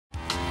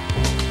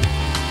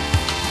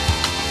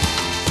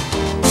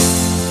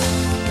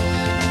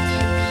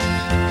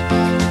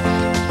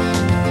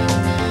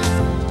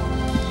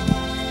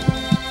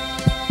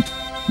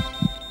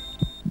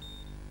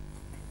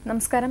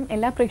നമസ്കാരം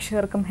എല്ലാ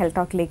പ്രേക്ഷകർക്കും ഹെൽത്ത്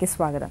ടോക്കിലേക്ക്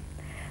സ്വാഗതം.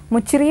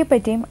 മുച്ചിറിയെ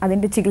പറ്റിയും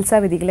അതിൻ്റെ ചികിത്സാ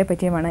വിധികളെ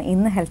പറ്റിയുമാണ്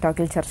ഇന്ന് ഹെൽത്ത്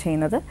ടോക്കിൽ ചർച്ച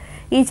ചെയ്യുന്നത്.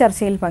 ഈ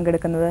ചർച്ചയിൽ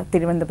പങ്കെടുക്കുന്നത്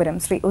തിരുവനന്തപുരം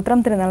ശ്രീ ഉത്രം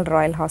തിരുനാൾ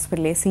റോയൽ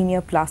ഹോസ്പിറ്റലിലെ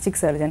senior plastic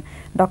surgeon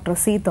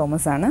Dr.C.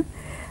 Thomas ആണ്.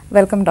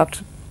 Welcome doctor.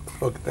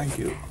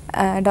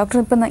 ഡോക്ടർ,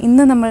 ഇപ്പം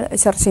ഇന്ന് നമ്മൾ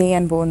ചർച്ച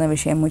ചെയ്യാൻ പോകുന്ന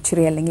വിഷയം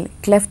മുച്ചിറി അല്ലെങ്കിൽ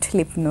ക്ലെഫ്റ്റ്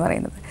ലിപ്പ് എന്ന്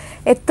പറയുന്നത്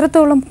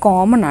എത്രത്തോളം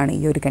കോമൺ ആണ്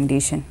ഈ ഒരു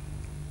condition?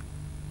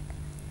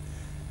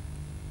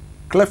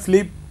 Cleft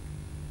lip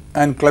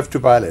and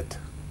cleft palate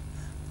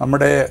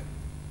നമ്മുടെ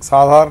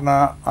സാധാരണ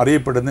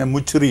അറിയപ്പെടുന്ന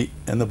മുച്ചിറി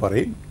എന്ന്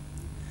പറയും.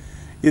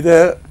 ഇത്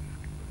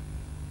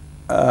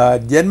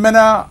ജന്മന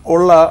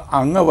ഉള്ള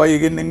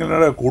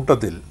അംഗവൈകല്യങ്ങളുടെ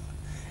കൂട്ടത്തിൽ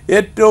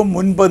ഏറ്റവും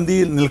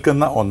മുൻപന്തിയിൽ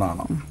നിൽക്കുന്ന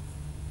ഒന്നാണ്.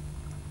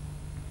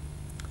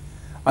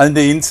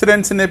 അതിൻ്റെ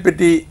ഇൻസിഡൻസിനെ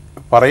പറ്റി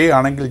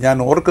പറയുകയാണെങ്കിൽ ഞാൻ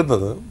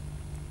ഓർക്കുന്നത്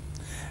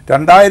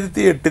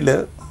 2008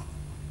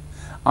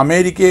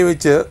 അമേരിക്കയെ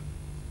വെച്ച്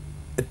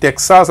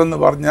ടെക്സാസ് എന്ന്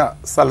പറഞ്ഞ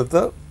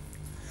സ്ഥലത്ത്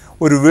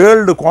ഒരു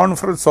world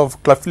conference of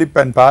cleft lip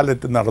and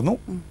palette നടന്നു.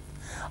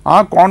 ആ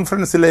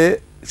കോൺഫറൻസിലെ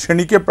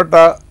ക്ഷണിക്കപ്പെട്ട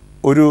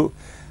ഒരു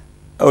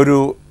ഒരു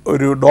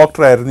ഒരു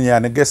ഡോക്ടറായിരുന്നു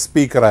ഞാൻ, ഗസ്റ്റ്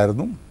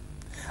സ്പീക്കറായിരുന്നു.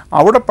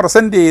 അവിടെ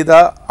പ്രസൻറ്റ് ചെയ്ത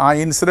ആ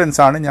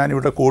ഇൻസിഡൻസാണ്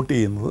ഞാനിവിടെ കോട്ട്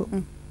ചെയ്യുന്നത്.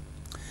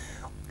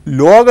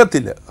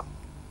 ലോകത്തിൽ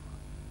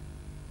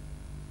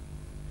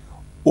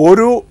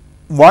ഒരു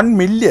 1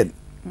 million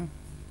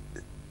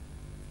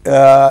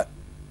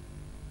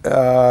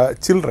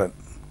children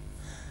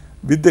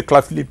with the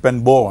cleft lip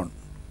and bone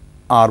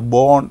are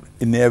born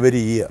in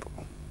every year.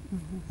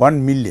 1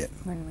 million.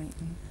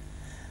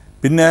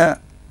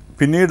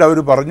 പിന്നീട് അവർ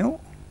പറഞ്ഞു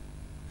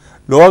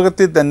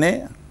ലോകത്തിൽ തന്നെ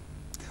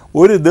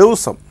ഒരു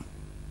ദിവസം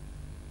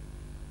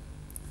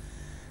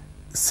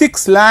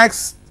 6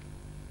 lakhs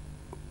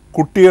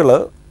കുട്ടികൾ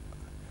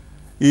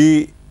ഈ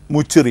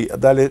മുച്ചിറി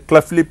അതായത്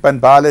ക്ലെഫ്റ്റ് ലിപ്പ്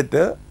ആൻഡ്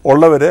പാലറ്റ്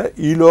ഉള്ളവർ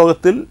ഈ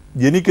ലോകത്തിൽ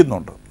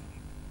ജനിക്കുന്നുണ്ട്.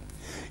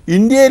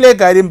 ഇന്ത്യയിലെ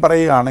കാര്യം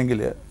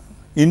പറയുകയാണെങ്കിൽ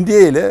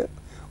ഇന്ത്യയിൽ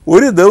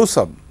ഒരു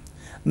ദിവസം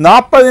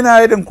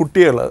 40,000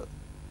 കുട്ടികൾ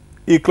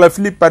ഈ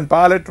ക്ലെഫ്റ്റ് ലിപ്പ് ആൻഡ്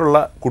പാലറ്റുള്ള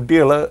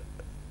കുട്ടികൾ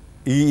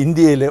ഈ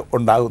ഇന്ത്യയിൽ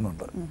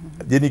ഉണ്ടാകുന്നുണ്ട്,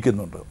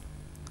 ജനിക്കുന്നുണ്ട്.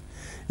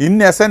 ഇൻ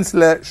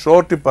എസൻസിൽ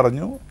ഷോർട്ടിൽ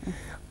പറഞ്ഞു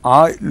ആ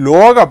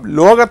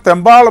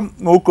ലോകത്തെമ്പാടും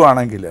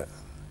നോക്കുകയാണെങ്കിൽ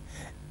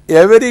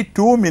എവറി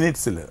 2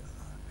 minutes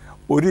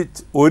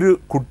ഒരു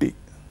കുട്ടി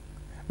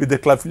വിത്ത്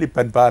ക്ലെഫ്റ്റ് ലിപ്പ്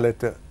ആൻഡ്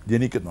പാലറ്റ്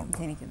ജനിക്കുന്നുണ്ട്.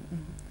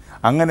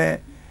 അങ്ങനെ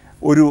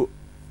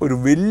ഒരു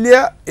വലിയ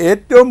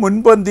ഏറ്റവും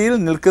മുൻപന്തിയിൽ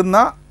നിൽക്കുന്ന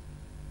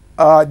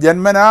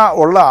ജന്മന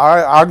ഉള്ള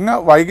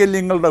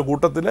അംഗവൈകല്യങ്ങളുടെ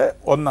കൂട്ടത്തിൽ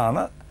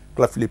ഒന്നാണ്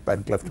cleft lip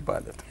and cleft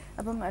palate.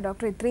 അപ്പം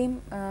ഡോക്ടർ, ഇത്രയും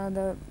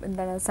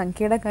എന്താണ്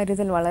സംഖ്യയുടെ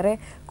കാര്യത്തിൽ വളരെ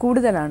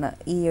കൂടുതലാണ്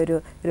ഈ ഒരു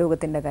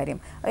രോഗത്തിൻ്റെ കാര്യം.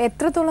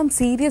 എത്രത്തോളം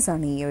സീരിയസ്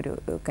ആണ് ഈ ഒരു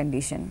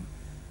കണ്ടീഷൻ?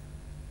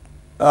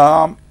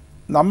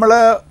 നമ്മൾ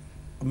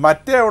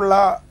മറ്റേ ഉള്ള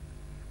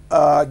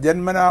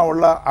ജന്മന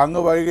ഉള്ള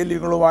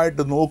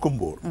അംഗവൈകല്യങ്ങളുമായിട്ട്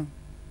നോക്കുമ്പോൾ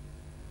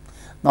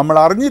നമ്മൾ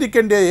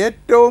അറിഞ്ഞിരിക്കേണ്ട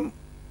ഏറ്റവും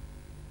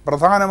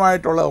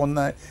പ്രധാനമായിട്ടുള്ള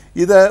ഒന്ന്,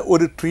 ഇത്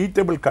ഒരു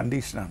ട്രീറ്റബിൾ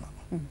കണ്ടീഷനാണ്.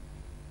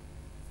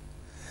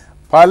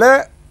 പല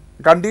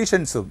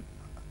കണ്ടീഷൻസും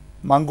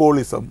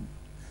മംഗോളിസം,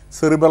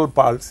 സെറിബ്രൽ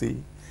പാൾസി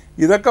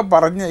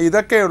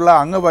ഇതൊക്കെയുള്ള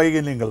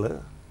അംഗവൈകല്യങ്ങൾ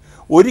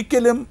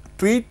ഒരിക്കലും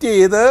ട്രീറ്റ്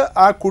ചെയ്ത്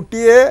ആ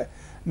കുട്ടിയെ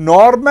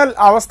നോർമൽ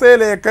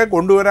അവസ്ഥയിലേക്ക്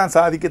കൊണ്ടുവരാൻ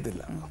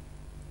സാധിക്കത്തില്ല.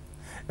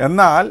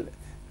 എന്നാൽ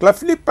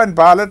ക്ലെഫ്റ്റ് ലിപ്പ് ആൻഡ്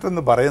പാലറ്റ്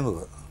എന്ന്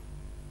പറയുന്നത്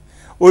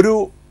ഒരു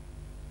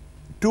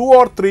 2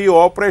 or 3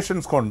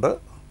 ഓപ്പറേഷൻസ് കൊണ്ട്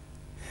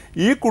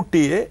ഈ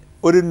കുട്ടിയെ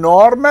ഒരു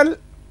നോർമൽ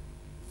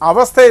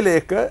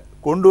അവസ്ഥയിലേക്ക്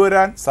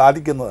കൊണ്ടുവരാൻ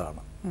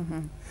സാധിക്കുന്നതാണ്.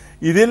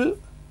 ഇതിൽ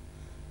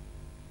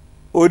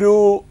ഒരു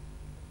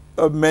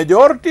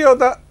മെജോറിറ്റി ഓഫ്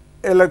ദ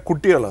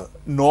കുട്ടികൾ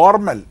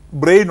നോർമൽ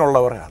ബ്രെയിൻ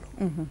ഉള്ളവരാണ്.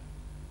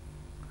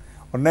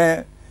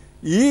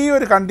 ഈ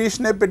ഒരു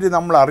കണ്ടീഷനെ പറ്റി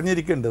നമ്മൾ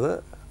അറിഞ്ഞിരിക്കേണ്ടത്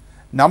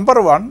നമ്പർ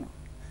 1,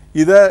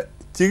 ഇത്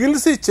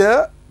ചികിത്സിച്ച്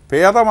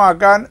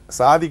ഭേദമാക്കാൻ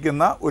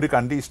സാധിക്കുന്ന ഒരു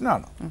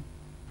കണ്ടീഷനാണ്.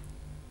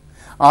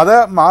 അത്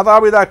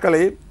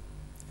മാതാപിതാക്കളെയും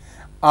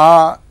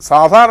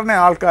സാധാരണ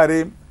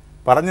ആൾക്കാരെയും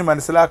പറഞ്ഞ്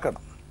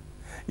മനസ്സിലാക്കണം.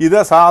 ഇത്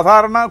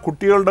സാധാരണ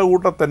കുട്ടികളുടെ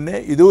കൂട്ടത്തിൽ തന്നെ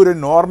ഇതൊരു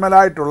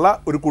നോർമലായിട്ടുള്ള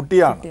ഒരു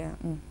കുട്ടിയാണ്.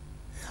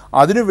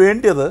 അതിനു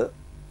വേണ്ടിയത്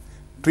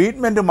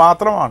ട്രീറ്റ്മെൻറ്റ്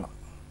മാത്രമാണ്.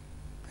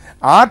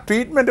 ആ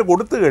ട്രീറ്റ്മെൻറ്റ്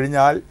കൊടുത്തു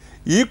കഴിഞ്ഞാൽ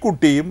ഈ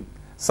കുട്ടിയും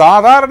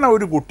സാധാരണ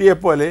ഒരു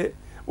കുട്ടിയെപ്പോലെ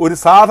ഒരു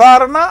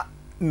സാധാരണ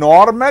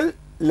നോർമൽ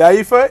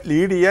ലൈഫ്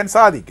ലീഡ് ചെയ്യാൻ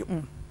സാധിക്കും.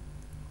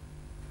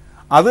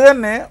 അത്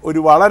തന്നെ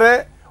വളരെ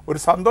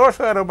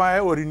സന്തോഷകരമായ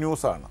ഒരു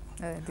ന്യൂസാണ്.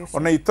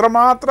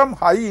 ഇത്രമാത്രം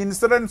ഹൈ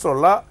ഇൻസിഡൻസ്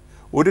ഉള്ള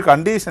ഒരു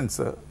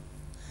കണ്ടീഷൻസ്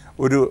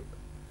ഒരു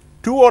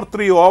 2 or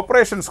 3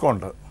 ഓപ്പറേഷൻസ്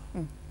കൊണ്ട്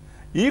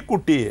ഈ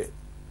കുട്ടിയെ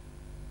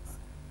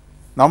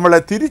നമ്മളെ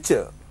തിരിച്ച്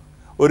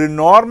ഒരു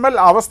നോർമൽ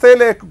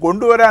അവസ്ഥയിലേക്ക്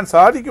കൊണ്ടുവരാൻ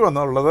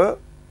സാധിക്കുമെന്നുള്ളത്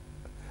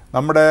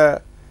നമ്മുടെ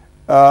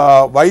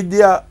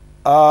വൈദ്യ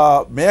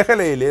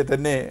മേഖലയിലെ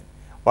തന്നെ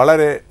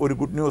വളരെ ഒരു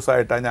ഗുഡ് ന്യൂസ്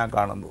ആയിട്ടാണ് ഞാൻ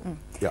കാണുന്നത്.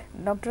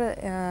 ഡോക്ടർ,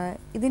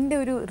 ഇതിൻ്റെ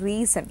ഒരു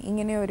റീസൺ,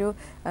 ഇങ്ങനെ ഒരു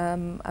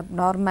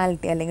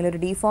അബ്നോർമാലിറ്റി അല്ലെങ്കിൽ ഒരു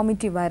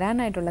ഡിഫോമിറ്റി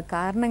വരാനായിട്ടുള്ള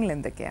കാരണങ്ങൾ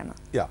എന്തൊക്കെയാണ്?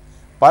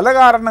 പല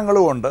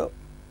കാരണങ്ങളുമുണ്ട്.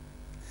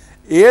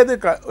 ഏത്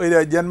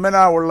ജന്മന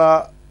ഉള്ള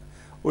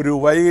ഒരു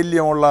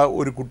വൈകല്യമുള്ള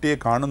ഒരു കുട്ടിയെ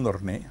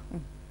കാണുന്നുടനെ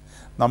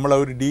നമ്മൾ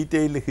ഒരു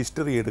ഡീറ്റെയിൽ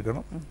ഹിസ്റ്ററി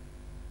എടുക്കണം.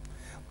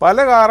 പല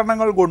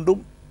കാരണങ്ങൾ കൊണ്ടും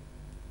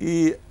ഈ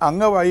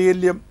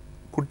അംഗവൈകല്യം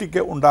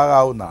കുട്ടിക്ക്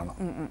ഉണ്ടാകാവുന്നതാണ്.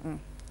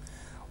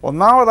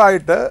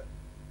 ഒന്നാമതായിട്ട്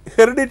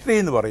ഹെറിഡിറ്ററി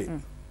എന്ന് പറയും.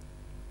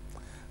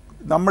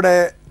 നമ്മുടെ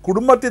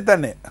കുടുംബത്തിൽ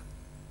തന്നെ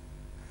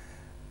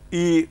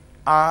ഈ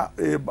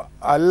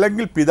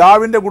അല്ലെങ്കിൽ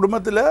പിതാവിൻ്റെ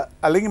കുടുംബത്തിൽ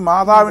അല്ലെങ്കിൽ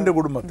മാതാവിൻ്റെ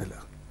കുടുംബത്തിൽ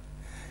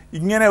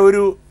ഇങ്ങനെ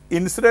ഒരു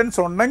ഇൻസിഡൻസ്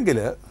ഉണ്ടെങ്കിൽ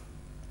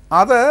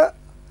അത്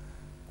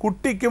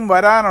കുട്ടിക്കും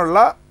വരാനുള്ള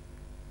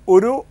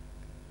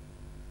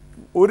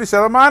ഒരു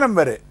ശതമാനം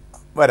വരെ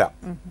വരാം.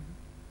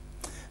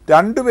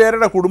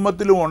 രണ്ടുപേരുടെ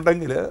കുടുംബത്തിലും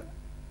ഉണ്ടെങ്കിൽ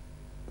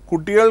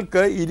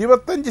കുട്ടികൾക്ക്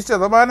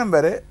 25%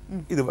 വരെ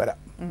ഇത് വരാം.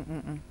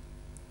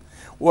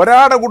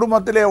 ഒരാളുടെ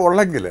കുടുംബത്തിലെ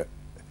ഉള്ളെങ്കിൽ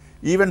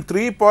ഈവൻ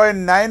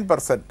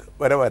 3.9%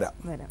 വരെ വരാം.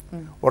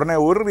 ഉടനെ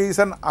ഒരു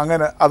റീസൺ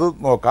അങ്ങനെ അത്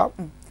നോക്കാം.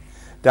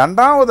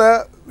 രണ്ടാമത്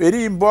വെരി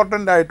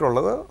ഇമ്പോർട്ടൻ്റ്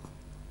ആയിട്ടുള്ളത്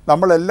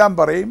നമ്മളെല്ലാം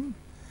പറയും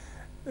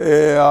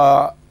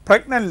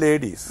പ്രഗ്നൻ്റ്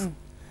ലേഡീസ്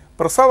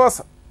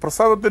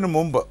പ്രസവത്തിന്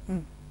മുമ്പ്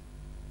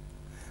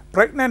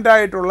പ്രഗ്നൻ്റ്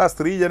ആയിട്ടുള്ള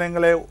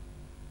സ്ത്രീജനങ്ങളെ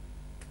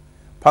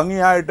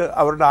ഭംഗിയായിട്ട്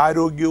അവരുടെ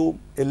ആരോഗ്യവും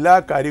എല്ലാ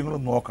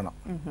കാര്യങ്ങളും നോക്കണം.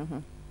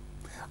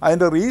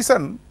 അതിൻ്റെ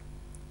റീസൺ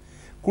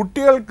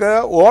കുട്ടികൾക്ക്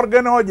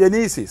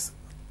ഓർഗനോജനീസിസ്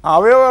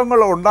അവയവങ്ങൾ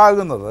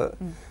ഉണ്ടാകുന്നത്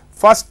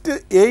ഫസ്റ്റ്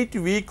 8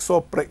 വീക്സ്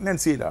ഓഫ്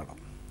പ്രഗ്നൻസിയിലാണ്.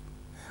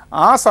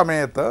 ആ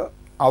സമയത്ത്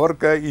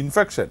അവർക്ക്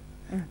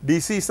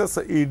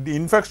ഡിസീസസ്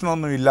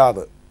ഇൻഫെക്ഷനൊന്നും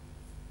ഇല്ലാതെ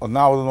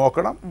ഒന്നാമത്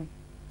നോക്കണം.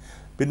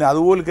 പിന്നെ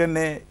അതുപോലെ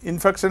തന്നെ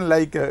ഇൻഫെക്ഷൻ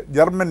ലൈക്ക്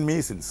ജർമ്മൻ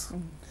മീസിൽസ്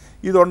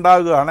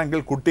ഇതുണ്ടാകുകയാണെങ്കിൽ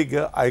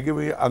കുട്ടിക്ക്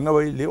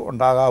അംഗവൈകല്യം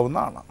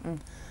ഉണ്ടാകാവുന്നതാണ്.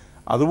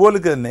 അതുപോലെ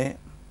തന്നെ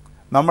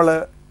നമ്മൾ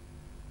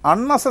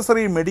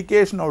അൺനെസസറി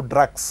മെഡിക്കേഷൻ ഓഫ്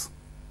ഡ്രഗ്സ്,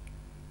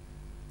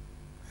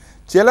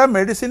 ചില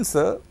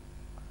മെഡിസിൻസ്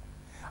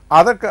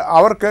അതൊക്കെ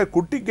അവർക്ക്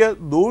കുട്ടിക്ക്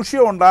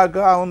ദൂഷ്യം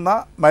ഉണ്ടാക്കാവുന്ന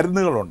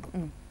മരുന്നുകളുണ്ട്.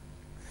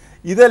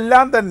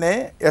 ഇതെല്ലാം തന്നെ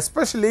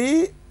എസ്പെഷ്യലി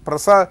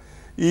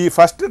ഈ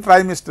ഫസ്റ്റ്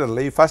ട്രൈമിസ്റ്ററിൽ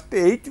ഈ ഫസ്റ്റ്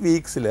 8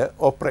 വീക്സിൽ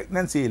ഓഫ്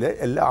പ്രഗ്നൻസിയിൽ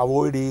എല്ലാം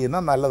അവോയ്ഡ് ചെയ്യുന്ന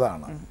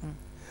നല്ലതാണ്.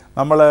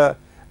 നമ്മൾ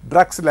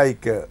ഡ്രഗ്സ്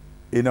ലൈക്ക്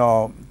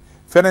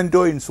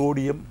ഫെനൻറ്റോയിൻ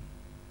സോഡിയം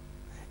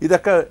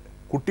ഇതൊക്കെ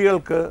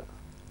കുട്ടികൾക്ക്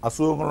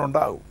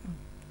അസുഖങ്ങളുണ്ടാകും.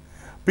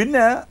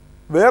 പിന്നെ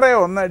വേറെ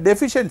ഒന്ന്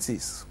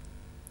ഡെഫിഷ്യൻസീസ്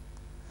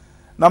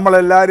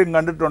നമ്മളെല്ലാവരും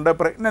കണ്ടിട്ടുണ്ട്.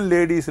 പ്രഗ്നൻ്റ്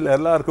ലേഡീസിൽ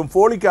എല്ലാവർക്കും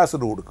ഫോളിക്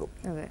ആസിഡ് കൊടുക്കും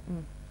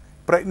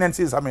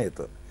പ്രഗ്നൻസി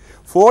സമയത്ത്.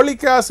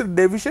 ഫോളിക് ആസിഡ്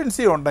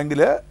ഡെഫിഷ്യൻസി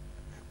ഉണ്ടെങ്കിൽ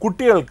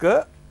കുട്ടികൾക്ക്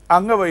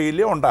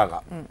അംഗവൈകല്യം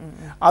ഉണ്ടാകാം.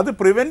 അത്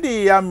പ്രിവെൻറ്റ്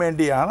ചെയ്യാൻ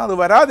വേണ്ടിയാണ്, അത്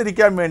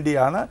വരാതിരിക്കാൻ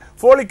വേണ്ടിയാണ്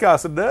ഫോളിക്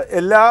ആസിഡ്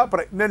എല്ലാ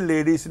പ്രഗ്നൻ്റ്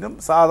ലേഡീസിനും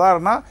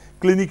സാധാരണ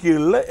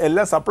ക്ലിനിക്കുകളിൽ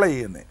എല്ലാം സപ്ലൈ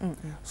ചെയ്യുന്നത്.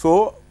 So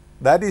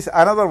that is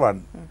another one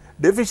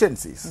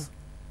deficiencies.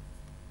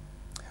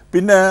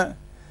 പിന്നെ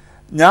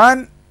ഞാൻ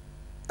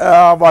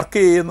വർക്ക്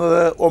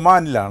ചെയ്യുന്നത്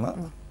ഒമാനിലാണ്.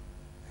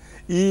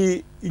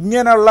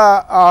 ഇങ്ങനെയുള്ള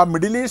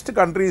മിഡിൽ ഈസ്റ്റ്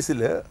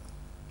കൺട്രീസിൽ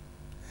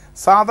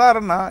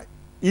സാധാരണ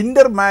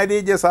ഇൻ്റർ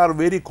marriages are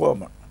very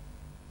common.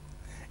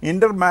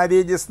 Inter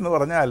marriages എന്ന്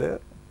പറഞ്ഞാൽ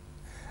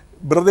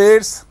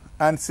brothers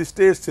and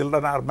sisters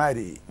children are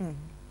മാരി.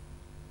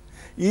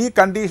 ഈ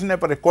കണ്ടീഷനെ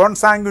പറയും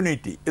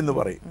കോൺസാങ്ക്വിനിറ്റി എന്ന്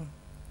പറയും.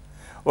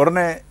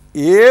 ഉടനെ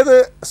ഏത്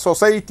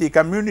സൊസൈറ്റി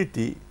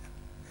കമ്മ്യൂണിറ്റി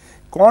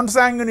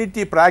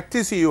കോൺസാങ്ക്വിനിറ്റി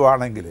പ്രാക്ടീസ്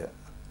ചെയ്യുവാണെങ്കിൽ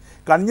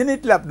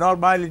congenital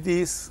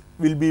abnormalities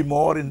will be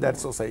more in that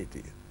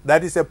society.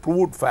 That is a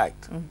proved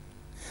fact.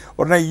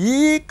 ഉടനെ ഈ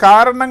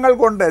കാരണങ്ങൾ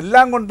കൊണ്ട്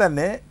എല്ലാം കൊണ്ട്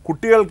തന്നെ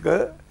കുട്ടികൾക്ക്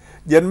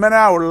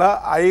ജന്മനാ ഉള്ള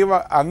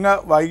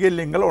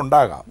അംഗവൈകല്യങ്ങൾ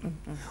ഉണ്ടാകാം.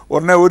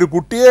 ഉടനെ ഒരു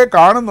കുട്ടിയെ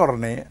കാണുന്ന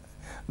ഉടനെ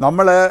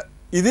നമ്മൾ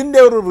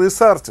ഇതിൻ്റെ ഒരു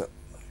റിസർച്ച്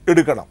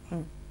എടുക്കണം.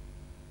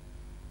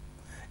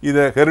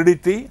 ഇത്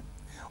ഹെറിഡിറ്റി,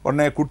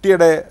 ഉടനെ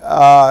കുട്ടിയുടെ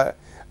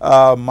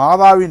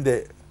മാതാവിൻ്റെ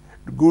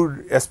good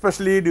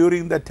especially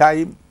during the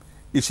time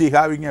is she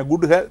having a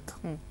good health,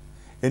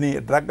 any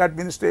drug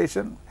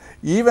administration,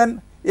 even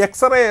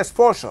X-ray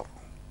exposure.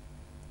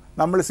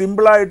 നമ്മൾ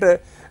സിമ്പിളായിട്ട്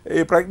ഈ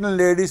പ്രഗ്നൻ്റ്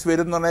ലേഡീസ്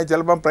വരുന്ന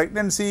ചിലപ്പം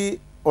പ്രഗ്നൻസി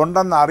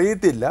ഉണ്ടെന്ന്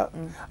അറിയത്തില്ല.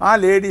 ആ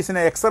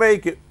ലേഡീസിനെ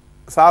എക്സ്റേക്ക്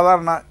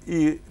സാധാരണ ഈ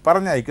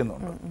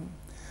പറഞ്ഞയക്കുന്നുണ്ട്.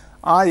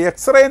 ആ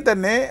എക്സ്റേ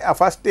തന്നെ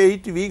first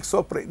 8 weeks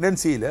of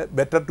പ്രഗ്നൻസിയിൽ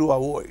better to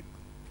avoid.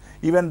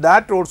 Even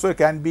that also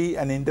can be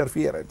an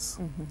interference.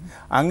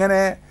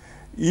 അങ്ങനെ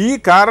ഈ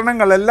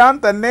കാരണങ്ങളെല്ലാം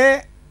തന്നെ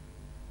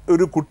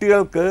ഒരു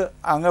കുട്ടികൾക്ക്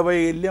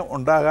അംഗവൈകല്യം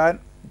ഉണ്ടാകാൻ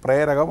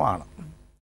പ്രേരകമാണ്.